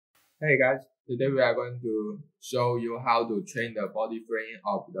Hey guys, today we are going to show you how to train the body frame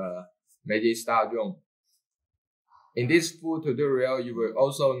of the Mazzy style drone. In this full tutorial, you will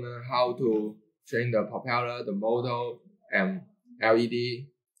also learn how to train the propeller, the motor, and LED,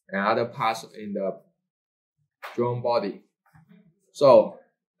 and other parts in the drone body. So,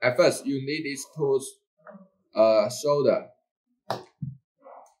 at first, you need these tools: a shoulder,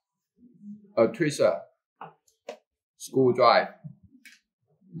 a tweezer, screwdriver,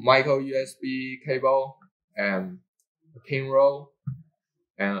 micro USB cable, and a pin roll,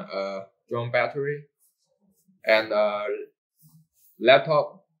 and a drone battery, and a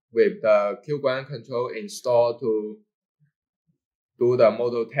laptop with the Q-Gun control installed to do the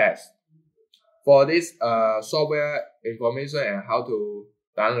motor test. For this software information and how to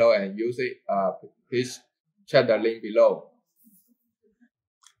download and use it, please check the link below.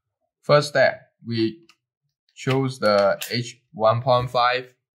 First step, we choose the H1.5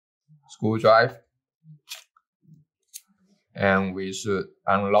 screwdriver, and we should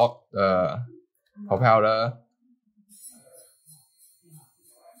unlock the propeller.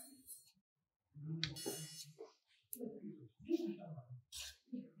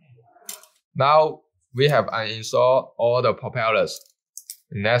 Now we have uninstalled all the propellers.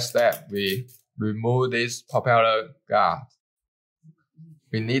 Next step, we remove this propeller guard.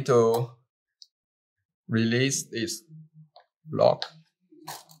 We need to release this lock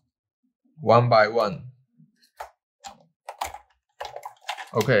one by one.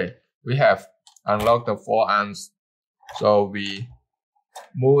 Okay, we have unlocked the 4 arms, so we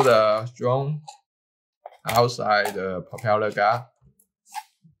move the drone outside the propeller guard.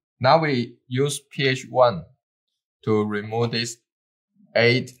 Now we use PH1 to remove these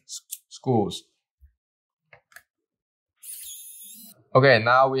 8 screws. Okay,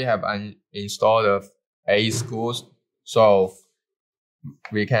 now we have installed the 8 screws, so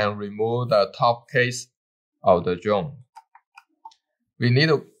we can remove the top case of the drone. We need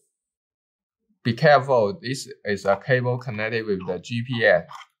to be careful. This is a cable connected with the GPS,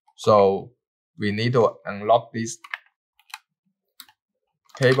 so we need to unlock this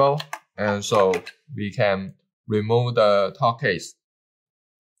cable, and so we can remove the top case.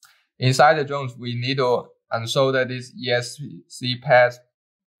 Inside the drone, we need to unsolder this ESC Path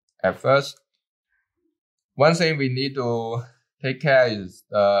at first. One thing we need to take care is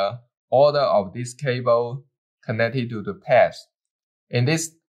the order of this cable connected to the path. In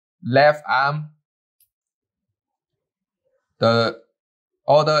this left arm, the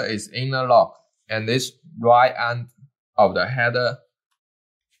order is inner lock, and this right arm of the header,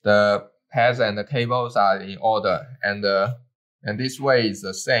 the pads and the cables are in order, and this way is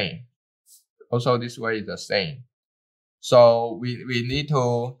the same. Also, this way is the same. So we need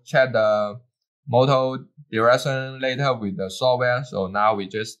to check the motor direction later with the software. So now we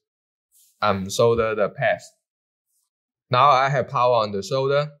just solder the pads. Now I have power on the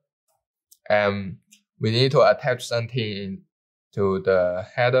shoulder, and we need to attach something to the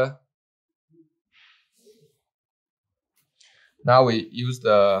header. Now we use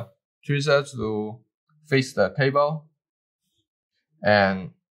the tweezers to fix the cable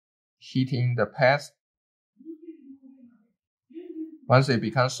and heating the pads. Once it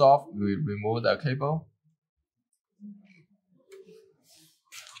becomes soft, we remove the cable.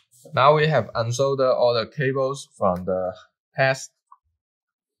 Now we have unsoldered all the cables from the pads.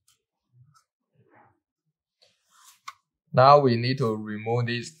 Now we need to remove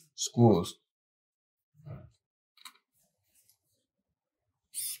these screws.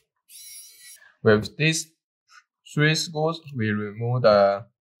 With these 3 screws, we remove the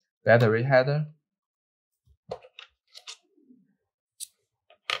battery header.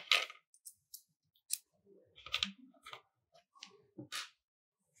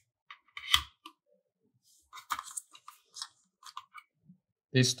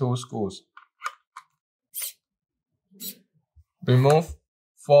 These 2 screws. Remove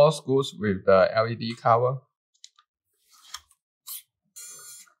 4 screws with the LED cover.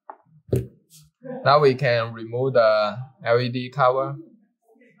 Now we can remove the LED cover.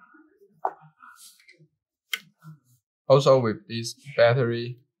 Also with this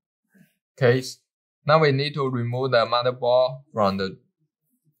battery case. Now we need to remove the motherboard from the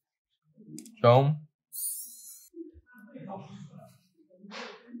drone.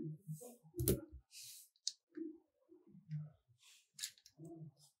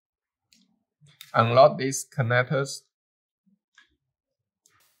 Unlock these connectors.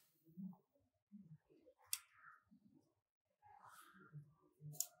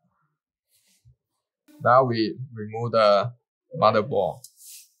 Now we remove the motherboard.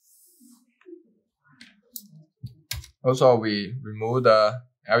 Also, we remove the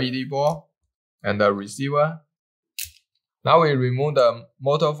LED board and the receiver. Now we remove the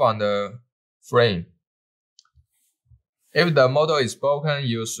motor from the frame. If the motor is broken,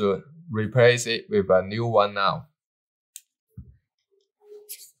 you should replace it with a new one now.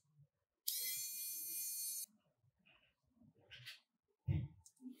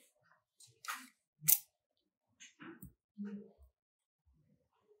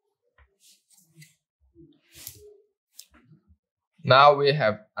 Now we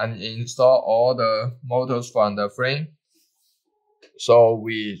have uninstalled all the motors from the frame. So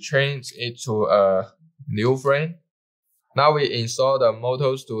we change it to a new frame. Now we install the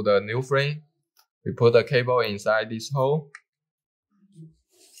motors to the new frame. We put the cable inside this hole.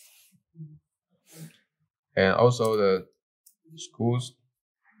 And also the screws.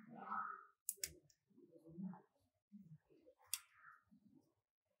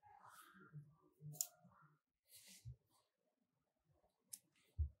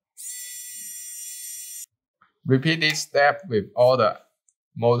 Repeat this step with all the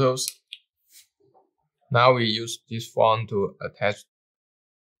motors. Now we use this form to attach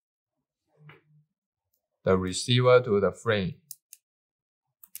the receiver to the frame.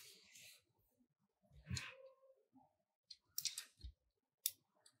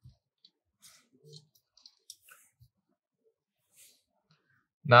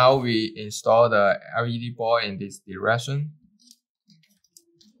 Now we install the LED board in this direction.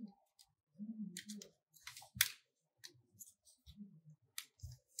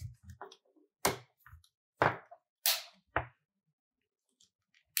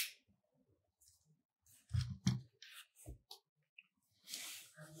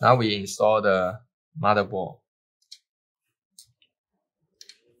 Now we install the motherboard.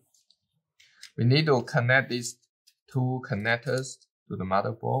 We need to connect these two connectors to the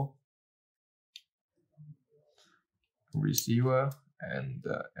motherboard, receiver, and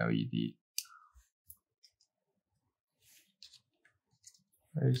the LED.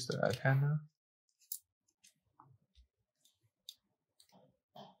 Where is the antenna?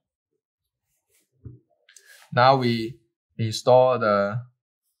 Now we install the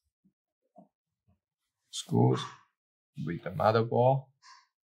screws with the motherboard.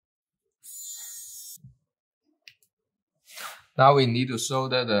 Now we need to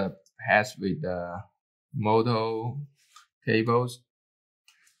solder the pads with the motor cables.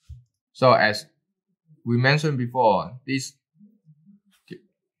 So as we mentioned before, these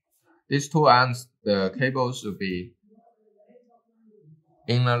two ends, the cables should be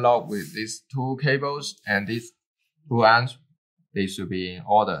interlocked with these two cables, and these two ends, they should be in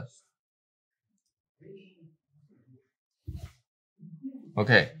order.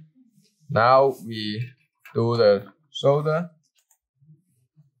 Okay, now we do the solder.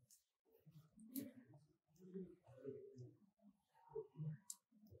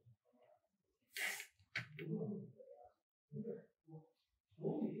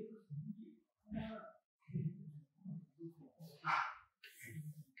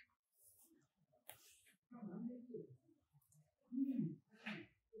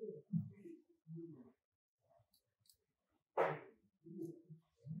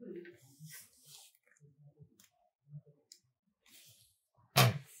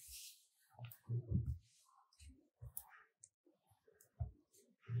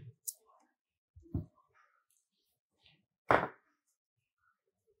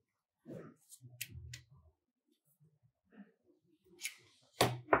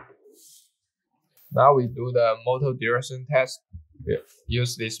 Now we do the motor direction test. We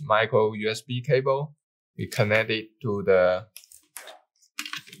use this micro USB cable. We connect it to the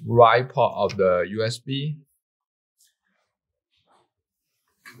right port of the USB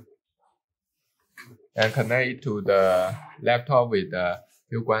and connect it to the laptop with the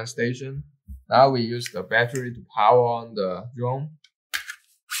fuel ground station. Now we use the battery to power on the drone.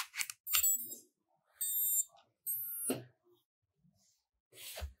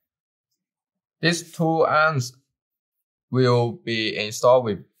 These two ends will be installed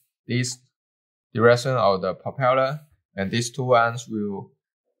with this direction of the propeller, and these two ends will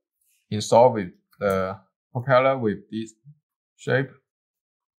install with the propeller with this shape.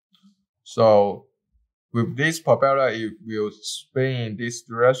 So with this propeller, it will spin in this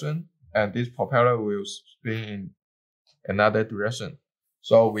direction, and this propeller will spin in another direction.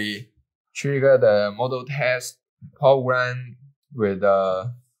 So we trigger the model test program with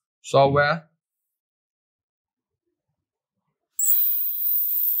the software.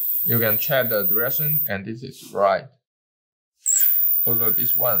 You can check the direction, and this is right. Follow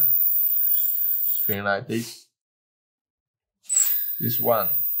this one. Spin like this. This one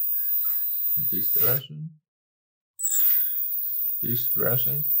in this direction. this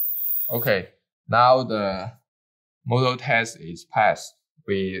direction. Okay, now the model test is passed.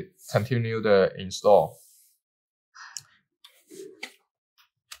 We continue the install.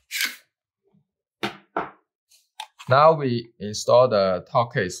 Now we install the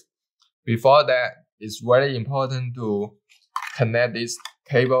top case. Before that, it's very important to connect this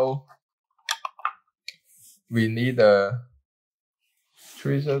cable. We need the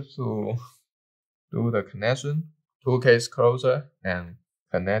tweezers to do the connection. Two case closer and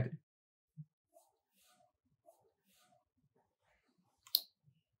connect it.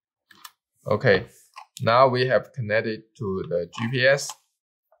 Okay, now we have connected to the GPS.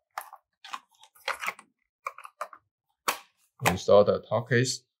 Install the top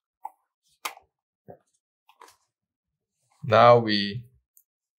case. Now we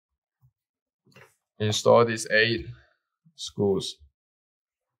install these 8 screws.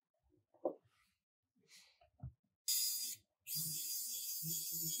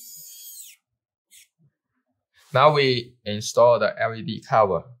 Now we install the LED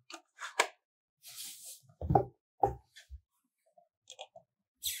cover.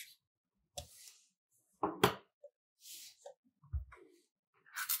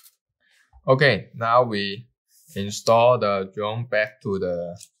 Okay, now we install the drone back to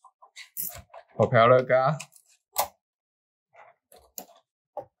the propeller guard.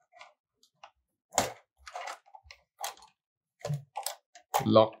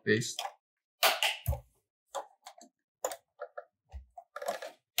 Lock this.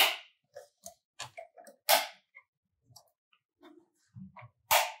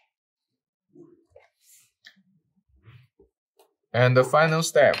 And the final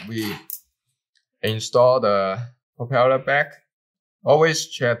step, we install the propeller back. Always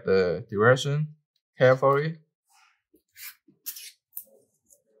check the direction carefully.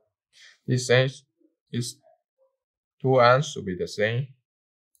 These two ends should be the same.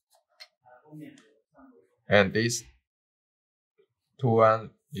 And this two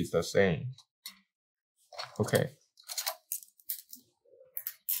ends is the same. Okay.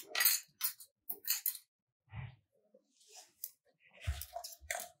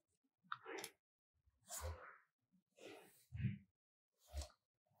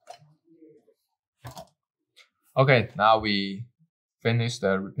 Okay, now we finish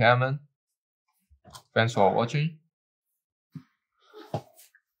the repairment. Thanks for watching.